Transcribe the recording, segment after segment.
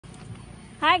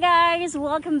Hi guys,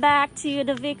 welcome back to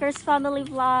the Vickers family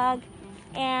vlog.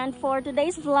 And for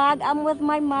today's vlog, I'm with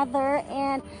my mother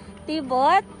and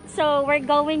Tibot. So we're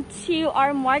going to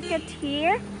our market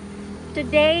here.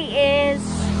 Today is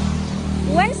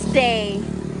Wednesday.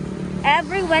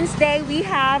 Every Wednesday we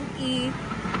have a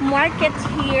market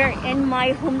here in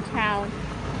my hometown.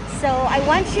 So I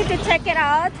want you to check it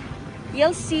out.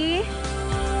 You'll see.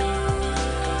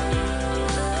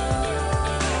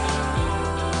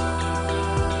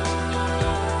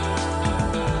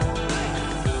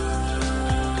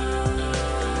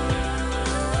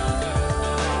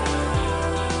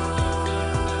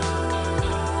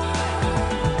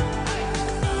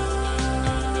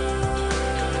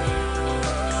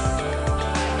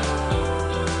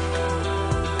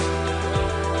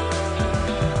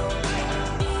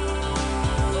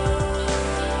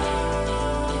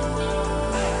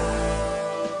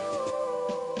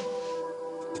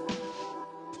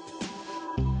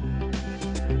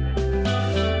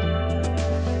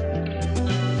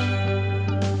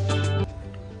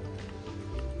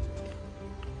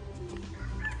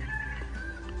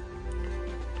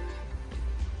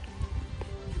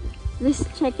 Let's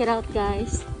check it out,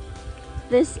 guys.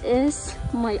 This is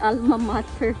my alma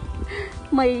mater,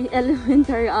 my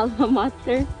elementary alma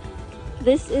mater.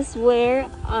 This is where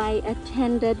I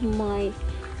attended my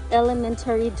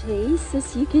elementary days,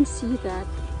 as you can see that.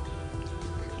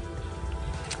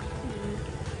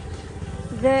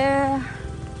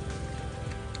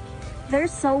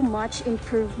 There's so much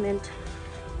improvement.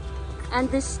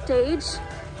 And this stage,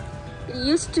 it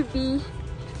used to be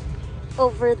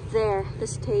over there, the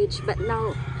stage, but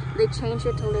now they changed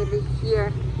it already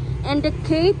here. And the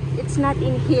gate, it's not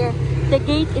in here, the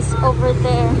gate is over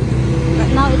there,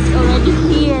 but now it's already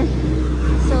here.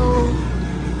 So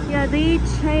yeah, they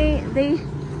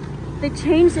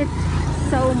changed it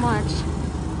so much.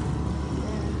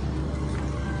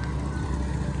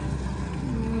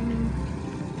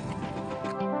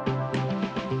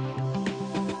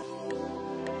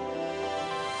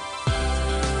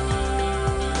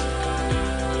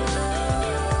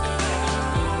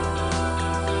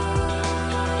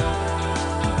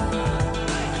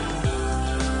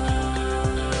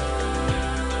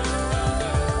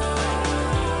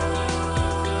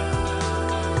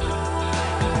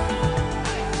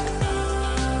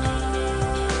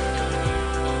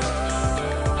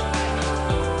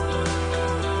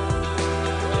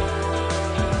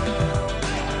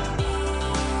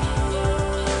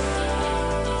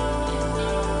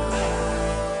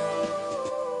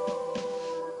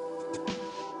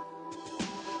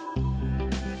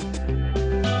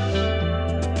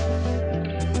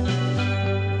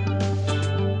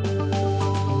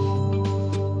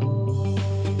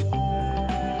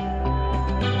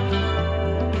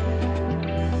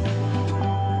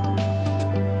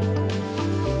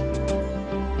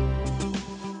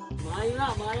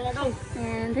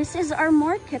 And this is our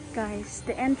market, guys,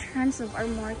 the entrance of our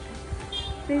market.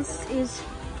 This is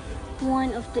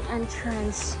one of the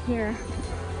entrance here.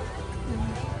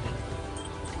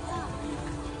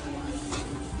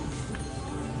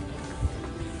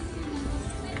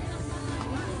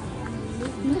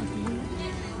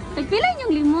 Tagpila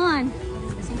yung limon?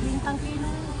 50 kilo.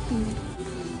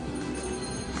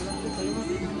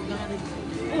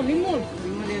 Oh, limon.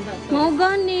 Mau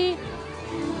gani.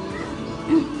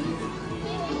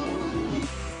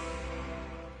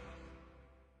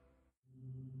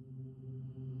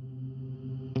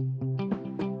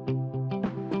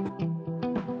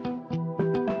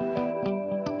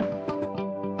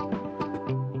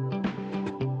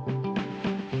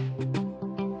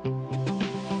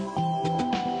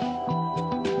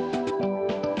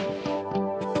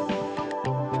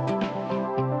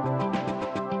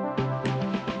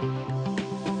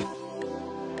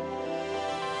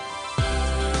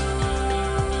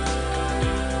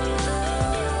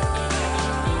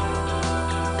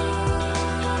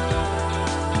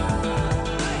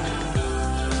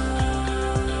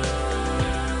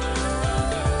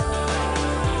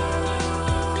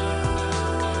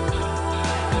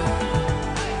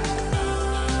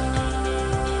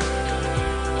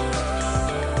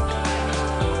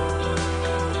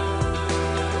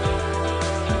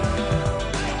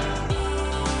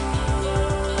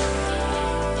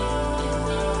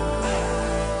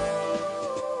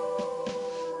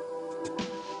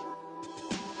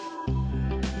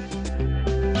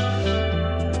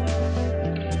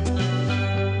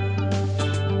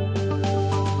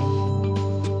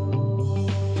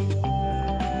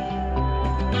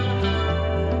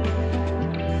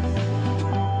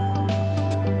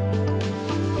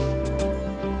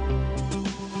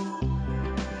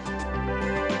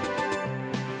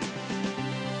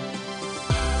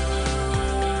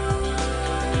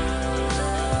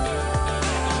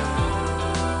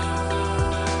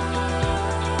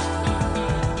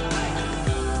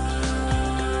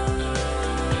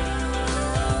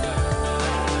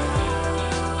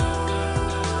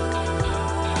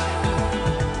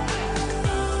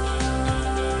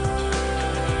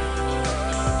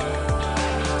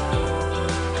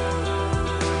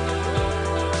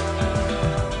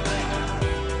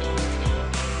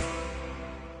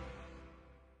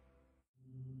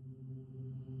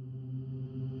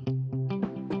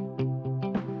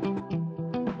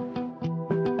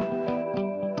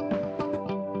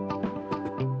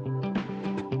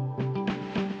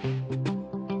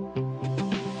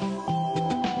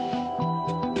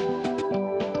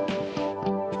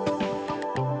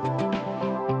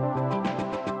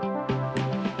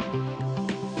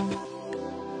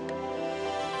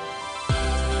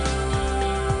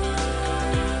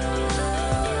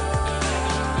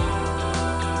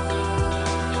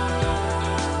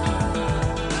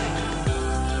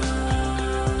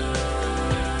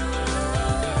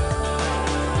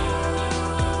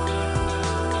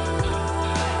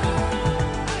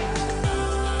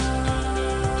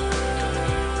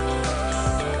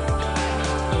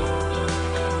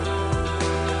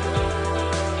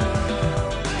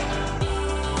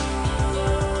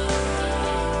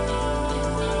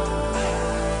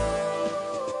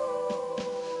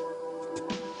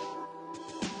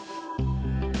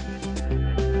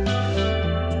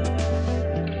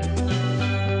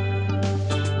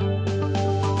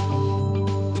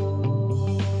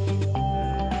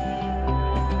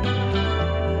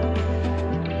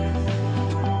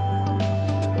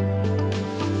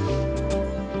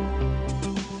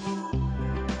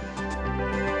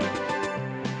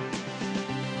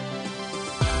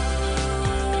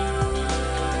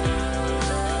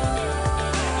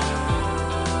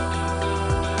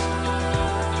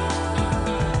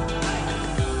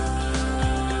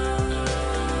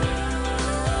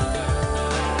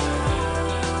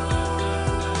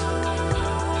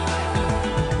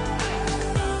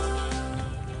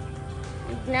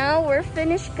 we're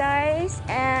finished, guys,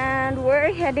 and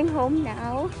we're heading home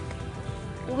now.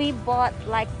 We bought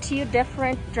like 2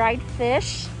 different dried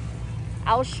fish.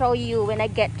 I'll show you when I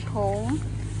get home.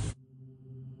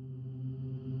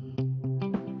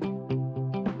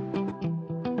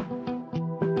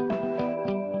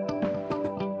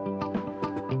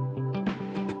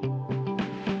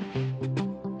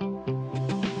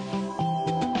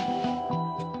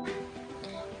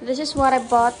 This is what I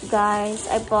bought, guys.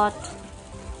 I bought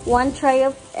 1 tray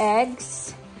of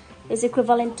eggs. Is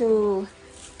equivalent to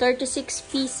 36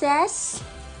 pieces.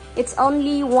 It's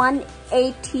only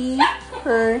 180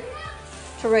 per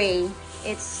tray.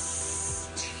 It's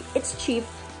cheap.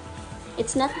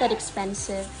 It's not that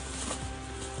expensive.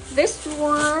 This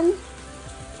one,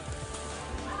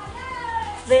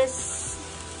 this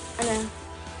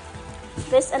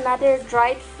another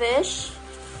dried fish.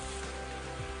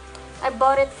 I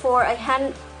bought it for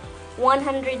 120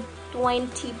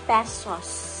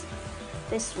 pesos.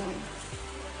 This one.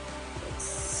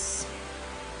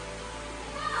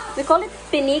 We call it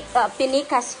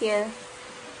pinicas here.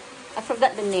 I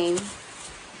forgot the name.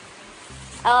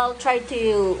 I'll try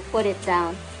to put it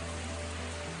down.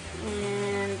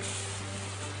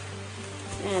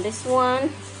 And this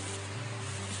one.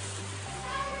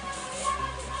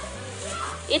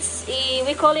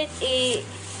 We call it a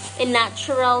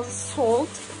natural salt,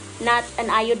 not an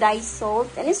iodized salt,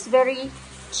 and it's very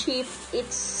cheap.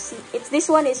 This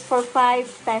one is for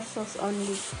 5 pesos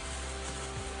only.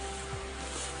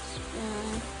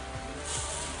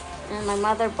 And my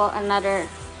mother bought another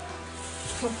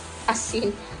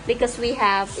asin because we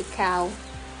have a cow.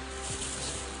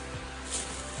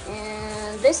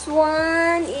 And this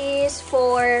one is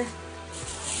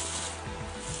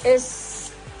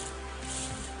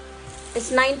it's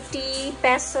 90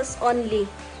 pesos only.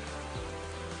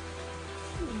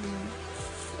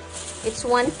 It's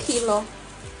 1 kilo.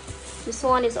 This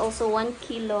one is also 1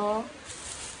 kilo.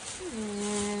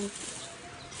 And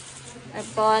I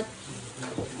bought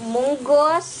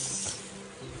munggos,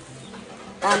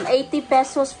 80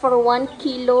 pesos for 1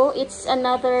 kilo. It's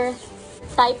another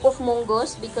type of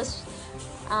munggos because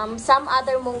some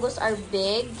other munggos are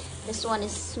big. This one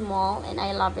is small, and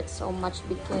I love it so much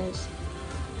because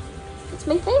it's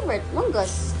my favorite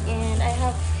munggos. And I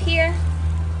have here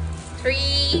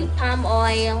 3 palm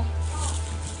oil.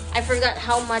 I forgot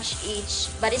how much each,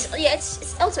 but it's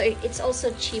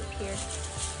also cheap here.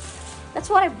 That's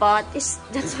what I bought.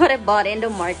 That's what I bought in the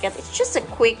market. It's just a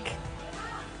quick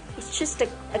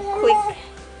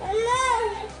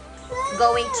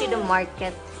going to the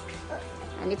market,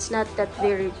 and it's not that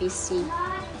very busy.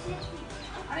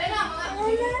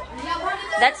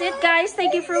 That's it, guys.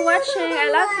 Thank you for watching. I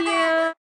love you.